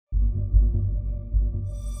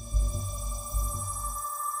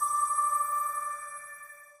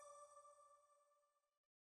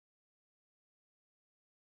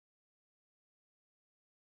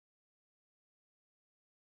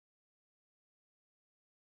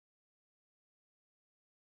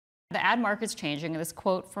The ad market's changing. This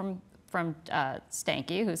quote from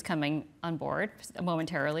Stanky, who's coming on board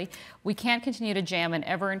momentarily: "We can't continue to jam an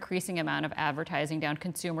ever-increasing amount of advertising down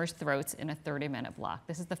consumers' throats in a 30-minute block."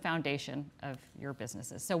 This is the foundation of your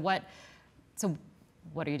businesses. So what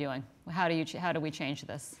are you doing? How do we change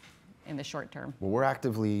this in the short term? Well, we're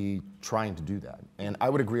actively trying to do that. And I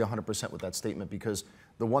would agree 100% with that statement, because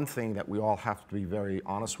the one thing that we all have to be very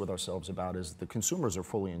honest with ourselves about is the consumers are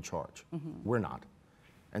fully in charge. We're not.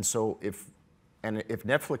 And so if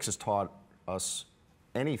Netflix has taught us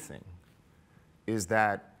anything, is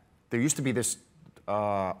that there used to be this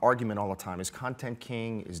argument all the time: is content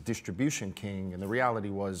king, is distribution king? And the reality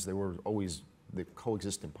was they were always the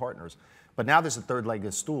coexisting partners. But now there's a third leg of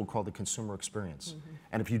the stool called the consumer experience.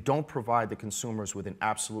 And if you don't provide the consumers with an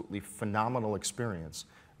absolutely phenomenal experience,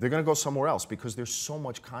 they're going to go somewhere else, because there's so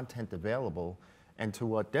much content available. And to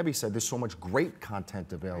what Debbie said, there's so much great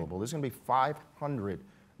content available. There's going to be 500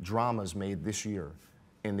 dramas made this year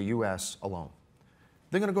in the US alone.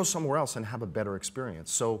 They're going to go somewhere else and have a better experience.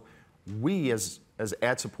 So we, as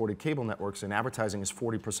ad-supported cable networks, and advertising is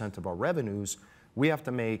 40% of our revenues, we have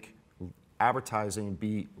to make advertising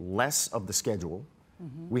be less of the schedule.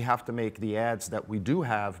 We have to make the ads that we do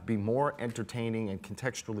have be more entertaining and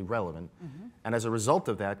contextually relevant. And as a result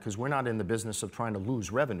of that, because we're not in the business of trying to lose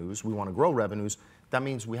revenues, we want to grow revenues, that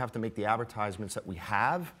means we have to make the advertisements that we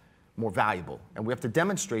have more valuable. And we have to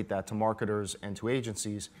demonstrate that to marketers and to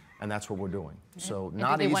agencies, and that's what we're doing. So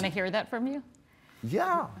not do they easy. want to hear that from you?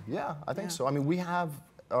 Yeah, I think so. I mean, we have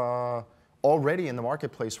already in the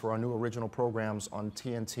marketplace for our new original programs on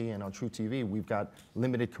TNT and on True TV, we've got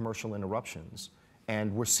limited commercial interruptions.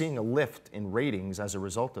 And we're seeing a lift in ratings as a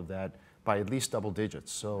result of that by at least double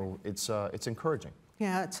digits. So it's encouraging.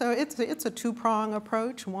 Yeah, so it's a two-prong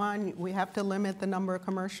approach. One, we have to limit the number of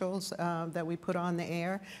commercials that we put on the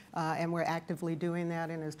air, and we're actively doing that.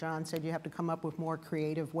 And as John said, you have to come up with more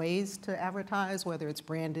creative ways to advertise, whether it's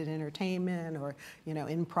branded entertainment or, you know,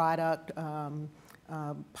 in-product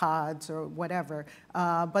pods or whatever.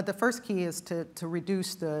 But the first key is to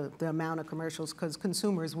reduce the amount of commercials, because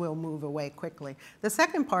consumers will move away quickly. The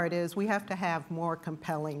second part is we have to have more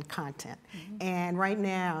compelling content. And right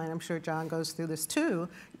now, and I'm sure John goes through this too,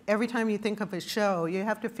 every time you think of a show, you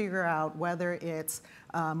have to figure out whether it's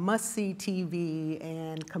must-see TV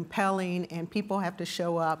and compelling, and people have to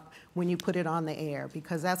show up when you put it on the air,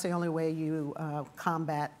 because that's the only way you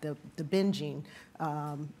combat the binging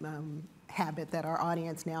habit that our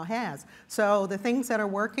audience now has. So the things that are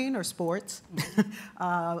working are sports,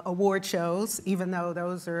 award shows, even though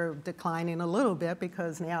those are declining a little bit,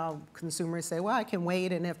 because now consumers say, well, I can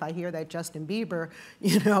wait, and if I hear that Justin Bieber,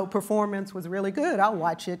 you know, performance was really good, I'll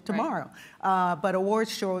watch it tomorrow. But award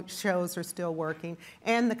shows are still working,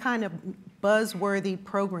 and the kind of buzzworthy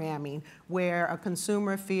programming where a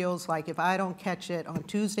consumer feels like, if I don't catch it on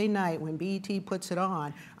Tuesday night when BET puts it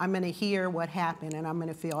on, I'm going to hear what happened and I'm going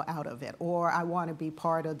to feel out of it, or I want to be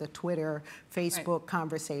part of the Twitter, Facebook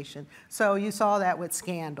conversation. So you saw that with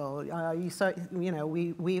Scandal. You saw, you know,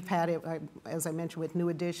 we've had it, as I mentioned, with New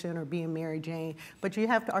Edition or Being Mary Jane. But you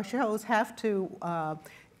have to, our shows have to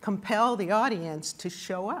compel the audience to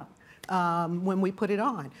show up when we put it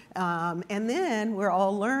on. And then we're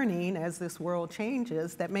all learning, as this world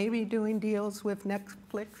changes, that maybe doing deals with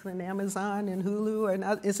Netflix and Amazon and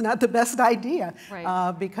Hulu is not the best idea,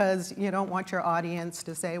 because you don't want your audience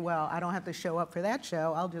to say, well, I don't have to show up for that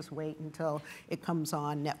show, I'll just wait until it comes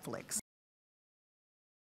on Netflix.